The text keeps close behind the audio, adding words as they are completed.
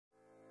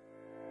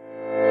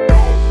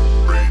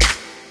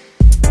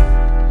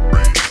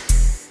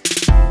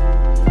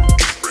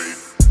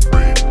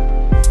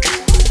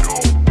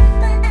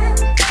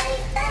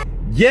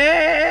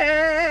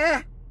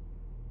Yeah!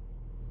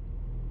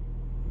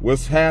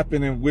 What's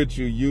happening with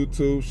you,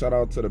 YouTube? Shout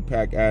out to the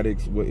Pack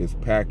Addicts. What is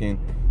packing?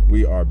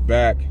 We are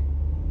back.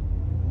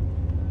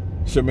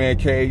 It's your man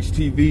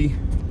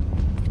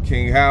KHTV,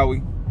 King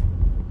Howie.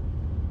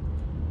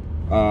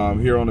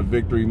 Here on a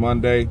Victory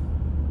Monday.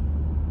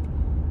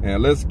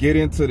 And let's get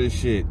into this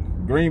shit.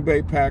 Green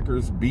Bay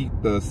Packers beat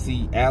the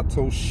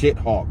Seattle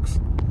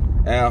Shithawks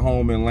at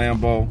home in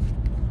Lambeau.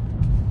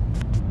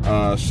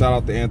 Shout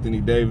out to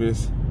Anthony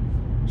Davis.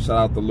 Shout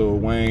out to Lil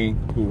Wayne,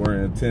 who were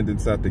in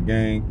attendance at the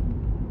game.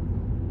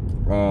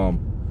 Now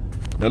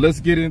let's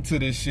get into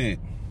this shit.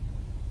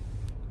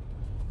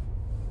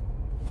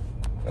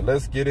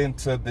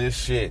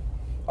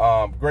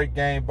 Great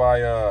game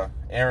by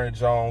Aaron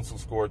Jones, who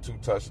scored 2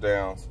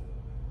 touchdowns.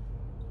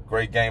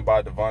 Great game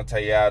by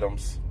Devontae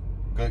Adams.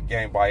 Good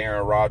game by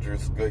Aaron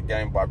Rodgers. Good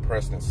game by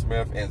Preston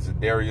Smith and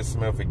Zadarius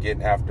Smith for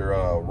getting after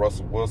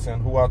Russell Wilson,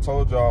 who I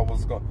told y'all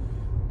was going.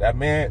 That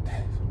man,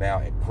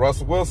 now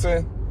Russell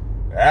Wilson,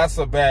 that's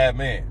a bad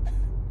man.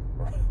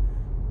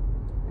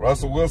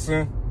 Russell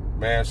Wilson,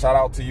 man, shout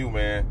out to you,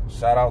 man.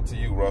 Shout out to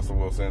you, Russell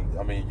Wilson.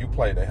 I mean, you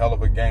played a hell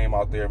of a game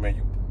out there, man.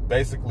 You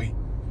basically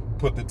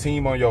put the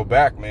team on your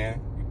back,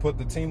 man. You put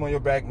the team on your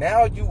back.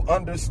 Now you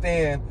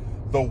understand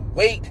the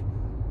weight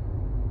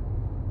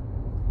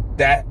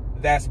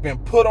that's been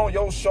put on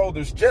your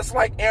shoulders, just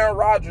like Aaron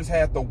Rodgers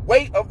had the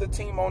weight of the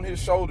team on his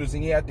shoulders,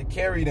 and he had to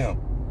carry them.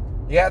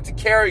 He had to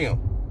carry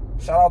them.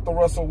 Shout out to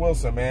Russell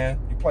Wilson, man.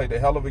 You played a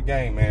hell of a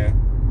game, man.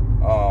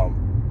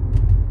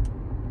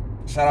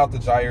 Shout out to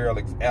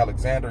Jair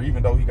Alexander,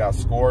 even though he got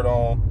scored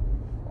on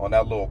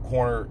that little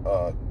corner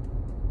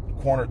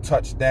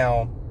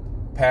touchdown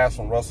pass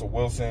from Russell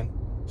Wilson.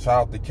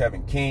 Shout out to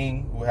Kevin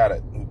King, who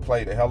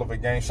played a hell of a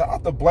game. Shout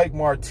out to Blake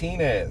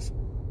Martinez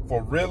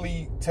for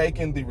really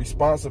taking the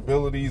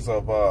responsibilities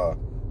of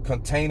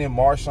containing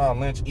Marshawn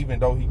Lynch, even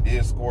though he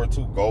did score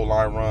 2 goal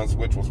line runs,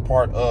 which was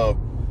part of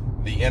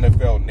the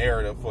NFL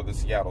narrative for the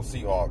Seattle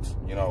Seahawks.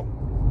 You know,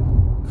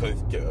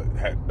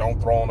 don't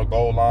throw on the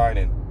goal line,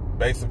 and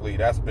basically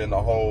that's been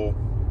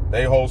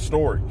their whole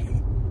story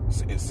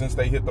since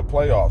they hit the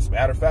playoffs.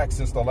 Matter of fact,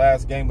 since the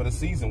last game of the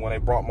season when they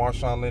brought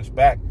Marshawn Lynch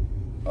back,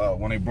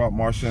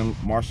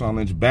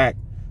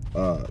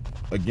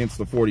 against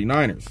the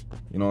 49ers.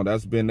 You know,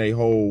 that's been their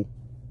whole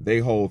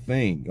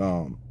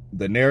thing.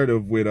 The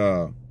narrative with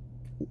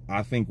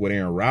I think with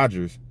Aaron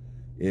Rodgers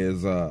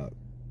is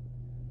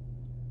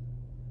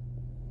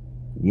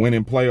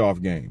winning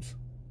playoff games.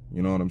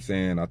 You know what I'm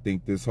saying? I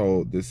think this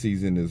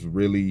season is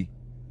really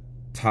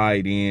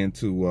tied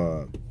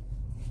into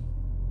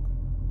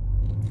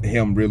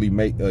him really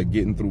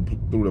getting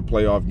through the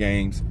playoff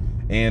games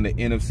and the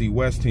NFC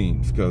West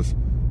teams, because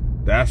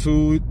that's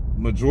who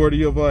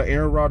majority of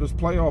Aaron Rodgers'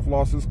 playoff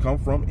losses come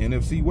from,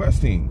 NFC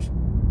West teams.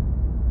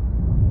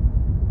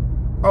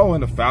 Oh,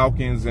 and the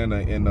Falcons and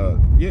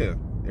the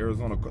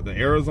Arizona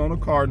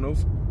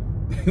Cardinals.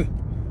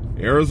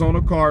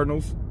 Arizona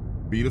Cardinals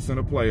beat us in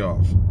the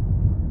playoffs.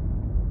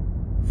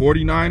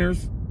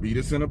 49ers beat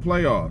us in the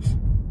playoffs.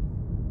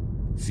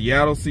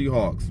 Seattle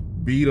Seahawks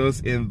beat us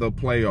in the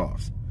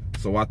playoffs.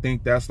 So I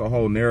think that's the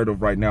whole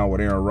narrative right now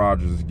with Aaron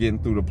Rodgers, is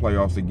getting through the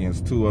playoffs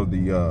against 2 of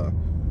the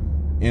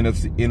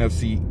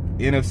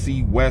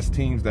NFC West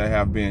teams that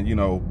have been, you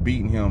know,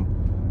 beating him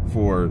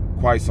for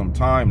quite some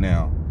time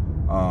now.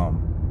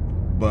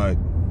 But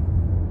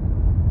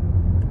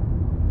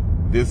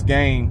this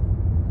game,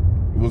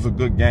 it was a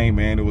good game,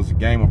 man. It was a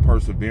game of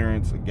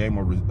perseverance, a game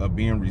of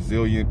being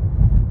resilient,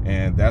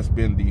 and that's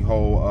been the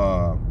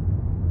whole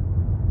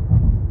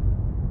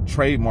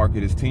trademark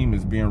of this team,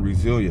 is being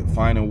resilient,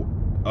 finding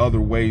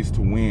other ways to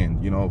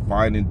win, you know,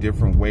 finding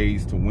different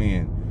ways to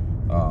win.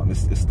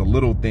 It's the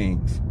little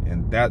things,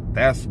 and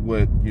that's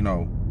what, you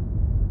know,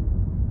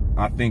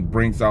 I think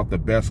brings out the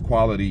best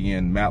quality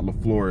in Matt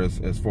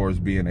LaFleur as far as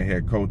being a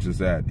head coach, is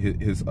that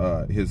his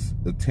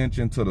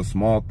attention to the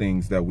small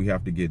things that we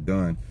have to get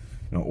done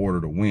in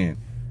order to win.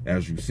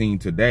 As you've seen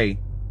today,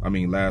 I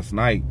mean, last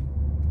night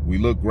we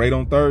looked great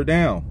on 3rd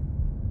down.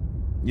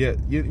 Yeah,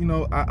 you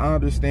know, I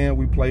understand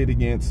we played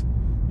against,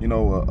 you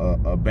know,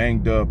 a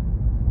banged up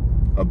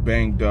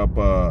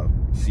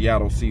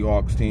Seattle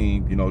Seahawks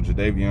team. You know,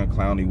 Jadeveon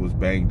Clowney was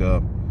banged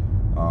up.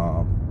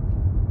 I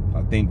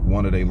think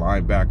one of their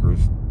linebackers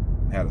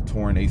had a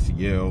torn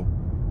ACL.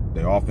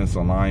 The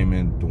offensive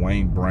lineman,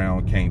 Dwayne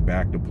Brown, came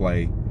back to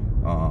play.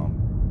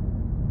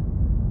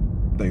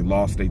 They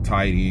lost their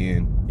tight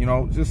end. You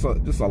know, just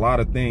a lot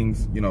of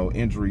things, you know,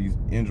 injuries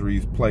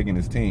plaguing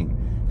his team.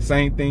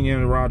 Same thing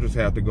Aaron Rodgers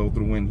had to go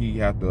through when he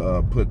had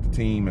to put the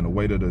team and the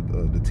weight of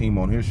the team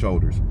on his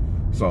shoulders.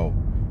 So,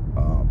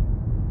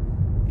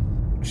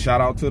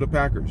 shout out to the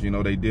Packers. You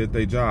know, they did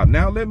their job.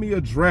 Now let me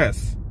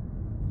address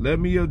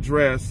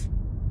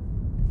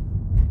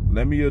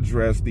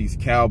these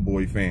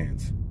Cowboy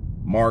fans,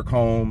 Mark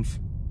Holmes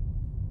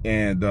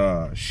and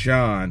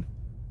Sean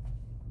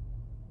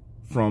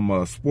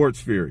from Sports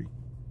Fury.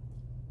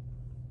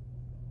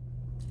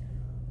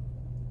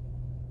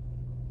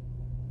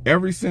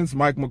 Ever since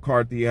Mike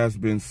McCarthy has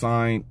been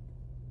signed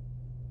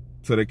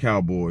to the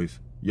Cowboys.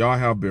 Y'all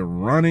have been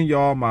running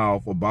y'all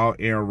mouth about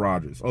Aaron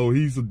Rodgers. Oh,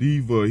 he's a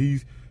diva.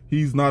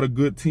 He's not a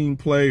good team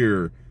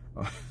player.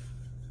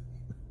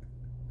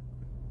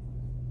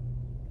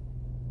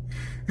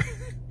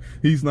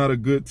 He's not a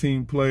good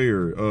team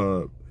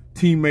player.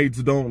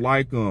 Teammates don't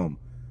like him.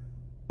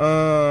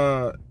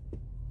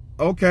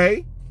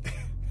 Okay.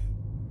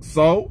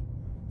 So,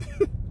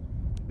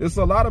 it's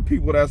a lot of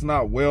people that's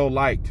not well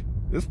liked.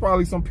 There's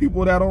probably some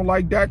people that don't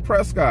like Dak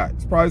Prescott.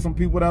 It's probably some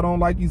people that don't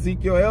like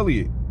Ezekiel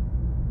Elliott.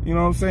 You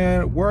know what I'm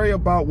saying? Worry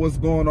about what's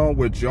going on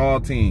with y'all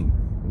team.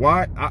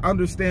 Why? I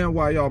understand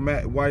why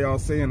y'all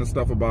saying the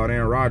stuff about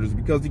Aaron Rodgers,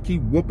 because he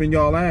keep whooping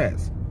y'all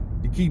ass.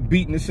 He keep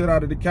beating the shit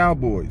out of the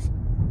Cowboys.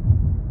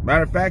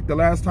 Matter of fact, the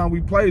last time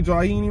we played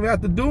y'all, he didn't even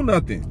have to do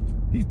nothing.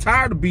 He's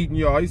tired of beating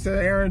y'all. He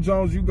said, Aaron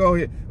Jones, you go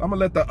ahead. I'm gonna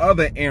let the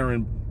other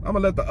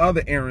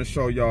Aaron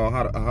show y'all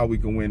how we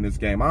can win this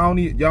game. Y'all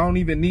don't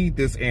even need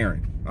this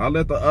Aaron. I'll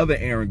let the other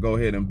Aaron go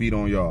ahead and beat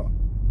on y'all.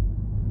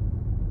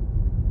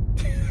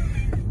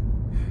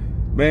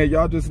 Man,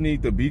 y'all just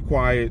need to be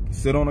quiet,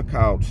 sit on the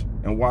couch,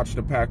 and watch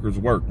the Packers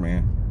work,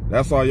 man.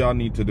 That's all y'all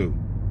need to do.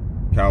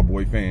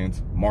 Cowboy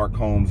fans, Mark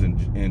Holmes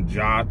and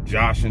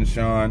Josh and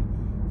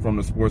Sean from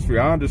the Sports Sphere.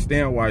 I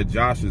understand why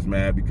Josh is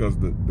mad, because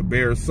the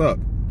Bears suck.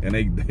 And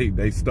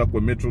they stuck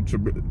with Mitchell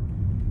Trubisky.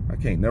 I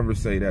can't never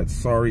say that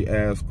sorry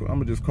ass. I'm going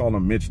to just call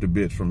him Mitch the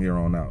Bitch from here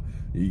on out.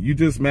 You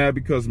just mad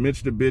because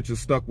Mitch the Bitch is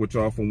stuck with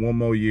y'all for one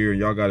more year and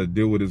y'all got to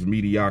deal with his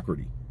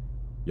mediocrity.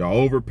 Y'all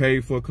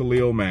overpaid for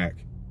Khalil Mack.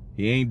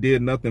 He ain't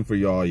did nothing for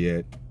y'all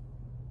yet.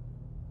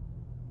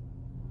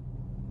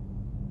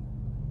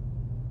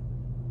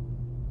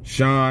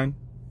 Sean,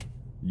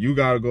 you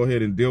got to go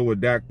ahead and deal with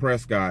Dak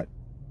Prescott.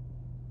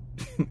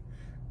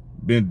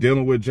 Been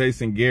dealing with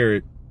Jason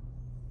Garrett.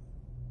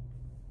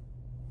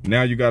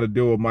 Now you got to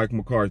deal with Mike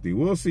McCarthy.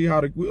 We'll see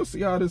how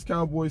this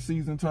Cowboy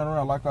season turn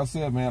around. Like I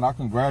said, man, I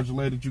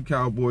congratulated you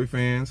Cowboy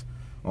fans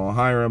on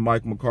hiring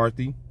Mike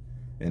McCarthy.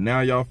 And now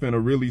y'all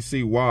finna really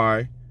see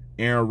why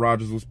Aaron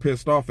Rodgers was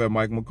pissed off at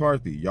Mike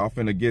McCarthy. Y'all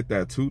finna get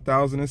that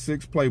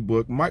 2006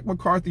 playbook. Mike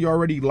McCarthy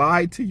already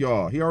lied to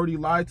y'all. He already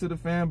lied to the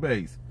fan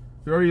base.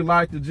 He already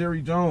lied to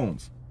Jerry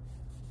Jones.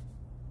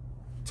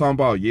 Talking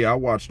about, yeah, I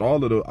watched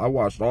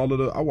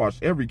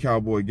every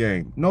Cowboy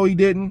game. No, he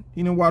didn't.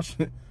 He didn't watch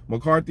it.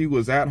 McCarthy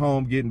was at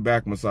home getting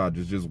back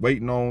massages, just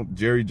waiting on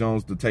Jerry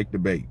Jones to take the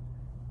bait.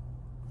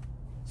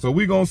 So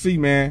we gonna see,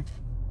 man.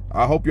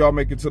 I hope y'all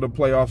make it to the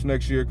playoffs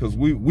next year, because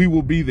we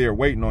will be there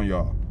waiting on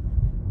y'all.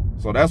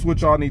 So that's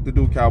what y'all need to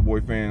do,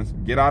 Cowboy fans.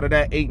 Get out of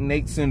that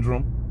 8-8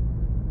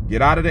 syndrome.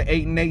 Get out of the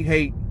 8-8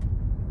 hate.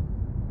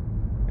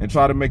 And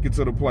try to make it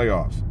to the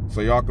playoffs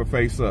so y'all can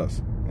face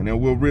us. And then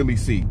we'll really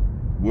see.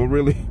 We'll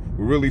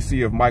really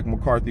see if Mike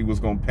McCarthy was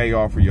gonna pay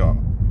off for y'all.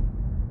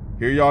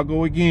 Here y'all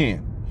go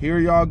again. Here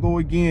y'all go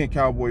again,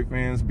 Cowboy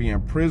fans,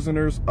 being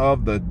prisoners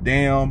of the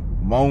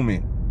damn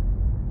moment.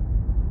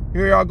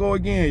 Here y'all go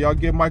again. Y'all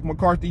give Mike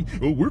McCarthy,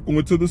 oh, we're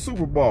going to the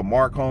Super Bowl.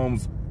 Mark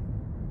Holmes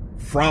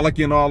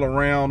frolicking all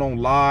around on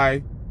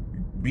live,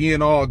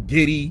 being all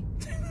giddy,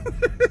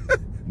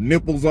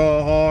 nipples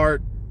all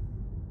hard,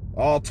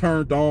 all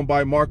turned on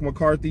by Mark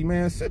McCarthy.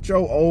 Man, sit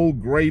your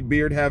old gray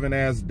beard having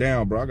ass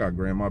down, bro. I got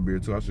gray in my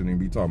beard too. I shouldn't even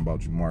be talking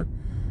about you, Mark.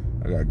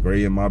 I got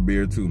gray in my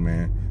beard too,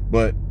 man.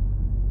 But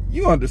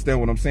you understand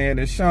what I'm saying.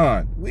 And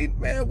Sean, we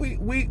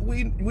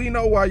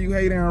know why you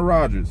hate Aaron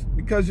Rodgers,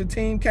 because your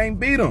team can't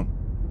beat him.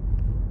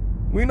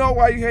 We know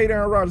why you hate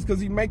Aaron Rodgers,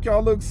 because he make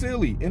y'all look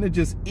silly, and it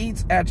just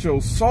eats at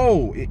your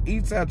soul. It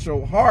eats at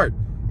your heart.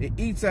 It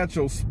eats at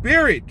your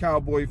spirit,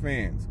 Cowboy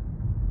fans.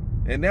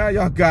 And now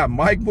y'all got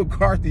Mike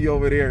McCarthy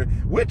over there,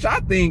 which I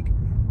think,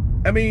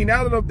 I mean,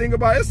 now that I'm thinking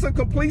about it, it's a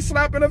complete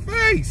slap in the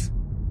face.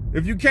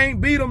 If you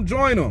can't beat him,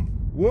 join him.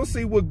 We'll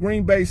see what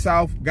Green Bay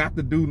South got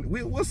to do.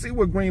 We'll see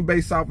what Green Bay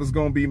South is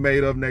going to be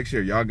made of next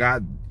year. Y'all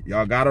got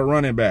a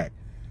running back.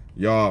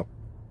 Y'all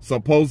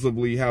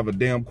supposedly have a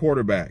damn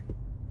quarterback.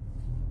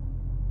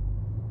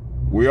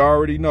 We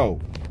already know.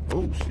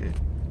 Oh, shit.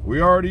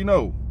 We already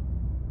know.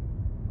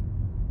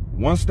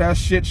 Once that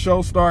shit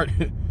show start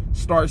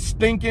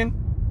stinking,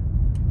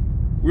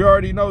 we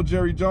already know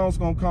Jerry Jones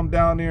going to come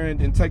down there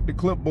and take the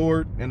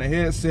clipboard and the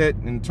headset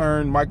and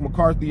turn Mike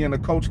McCarthy into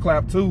Coach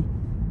Clap too.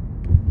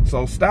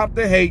 So stop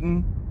the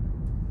hating.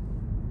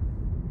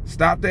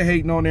 Stop the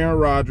hating on Aaron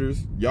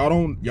Rodgers.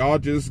 Y'all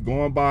just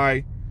going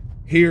by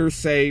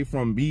hearsay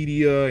from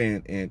media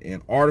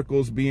and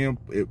articles being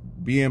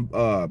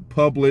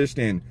published,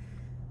 and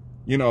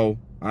you know,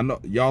 I know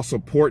y'all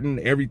supporting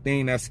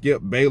everything that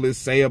Skip Bayless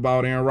say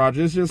about Aaron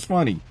Rodgers. It's just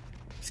funny.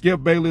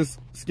 Skip Bayless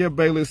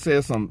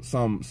said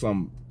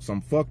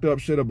some fucked up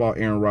shit about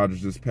Aaron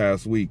Rodgers this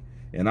past week,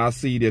 and I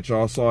see that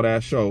y'all saw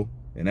that show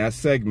and that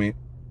segment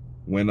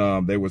when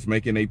they was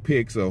making a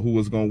picks of who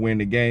was gonna win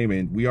the game,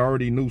 and we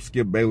already knew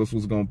Skip Bayless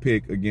was gonna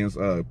pick against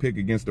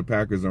the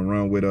Packers and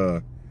run with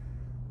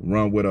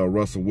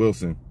Russell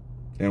Wilson.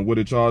 And what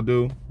did y'all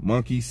do?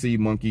 Monkey see,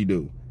 monkey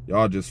do.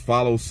 Y'all just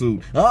follow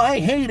suit. Oh, I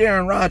hate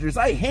Aaron Rodgers.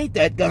 I hate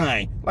that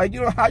guy. Like,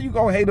 you know, how you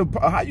gonna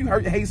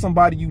hate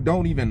somebody you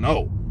don't even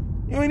know?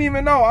 You ain't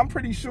even know. I'm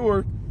pretty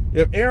sure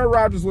if Aaron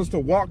Rodgers was to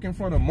walk in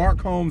front of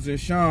Mark Holmes and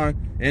Sean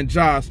and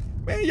Josh,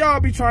 man, y'all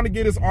be trying to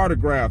get his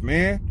autograph,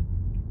 man.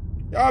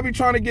 Y'all be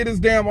trying to get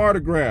his damn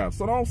autograph.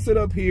 So don't sit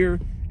up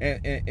here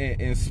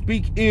and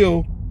speak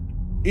ill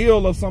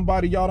of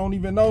somebody y'all don't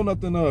even know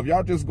nothing of.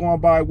 Y'all just going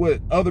by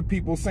what other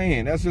people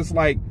saying. That's just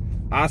like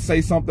I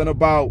say something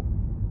about,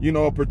 you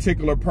know, a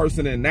particular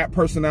person, and that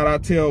person that I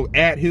tell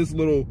add his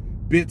little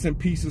bits and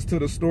pieces to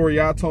the story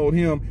I told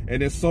him,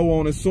 and then so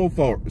on and so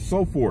forth.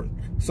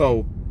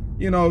 So,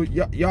 you know,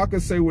 y'all can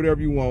say whatever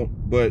you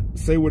want, but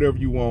say whatever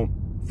you want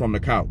from the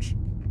couch,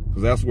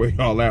 because that's where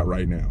y'all at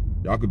right now.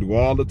 Y'all can do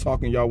all the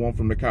talking y'all want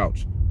from the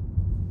couch.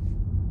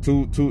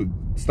 To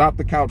stop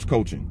the couch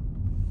coaching.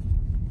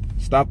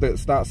 Stop the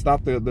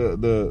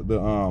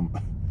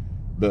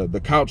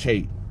couch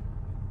hate.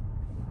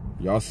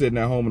 Y'all sitting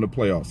at home in the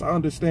playoffs. I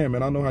understand,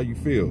 man. I know how you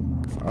feel.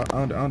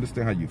 I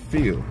understand how you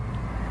feel.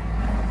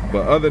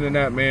 But other than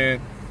that,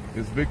 man,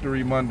 it's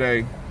Victory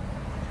Monday.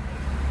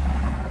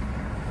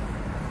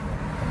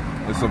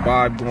 It's a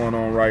vibe going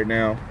on right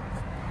now.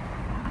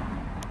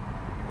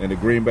 And the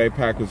Green Bay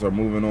Packers are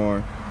moving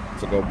on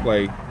to go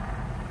play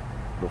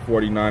the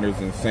 49ers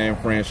in San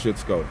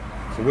Francisco.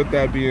 So with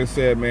that being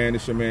said, man,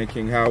 it's your man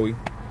King Howie.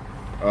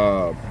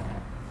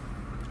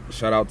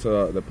 Shout out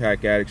to the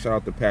Pack Addict. Shout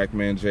out to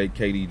Pac-Man, Jake,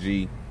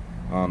 KDG,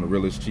 the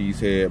realest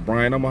cheesehead.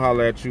 Brian, I'm gonna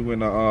holler at you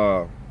in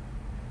a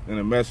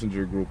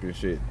messenger group and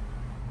shit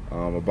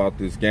about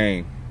this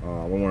game. I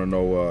want to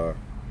know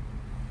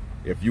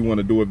if you want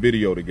to do a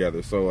video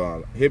together.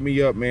 So hit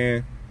me up,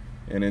 man.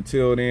 And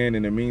until then,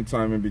 in the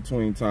meantime, in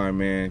between time,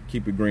 man,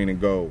 keep it green and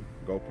gold.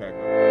 Go Pack.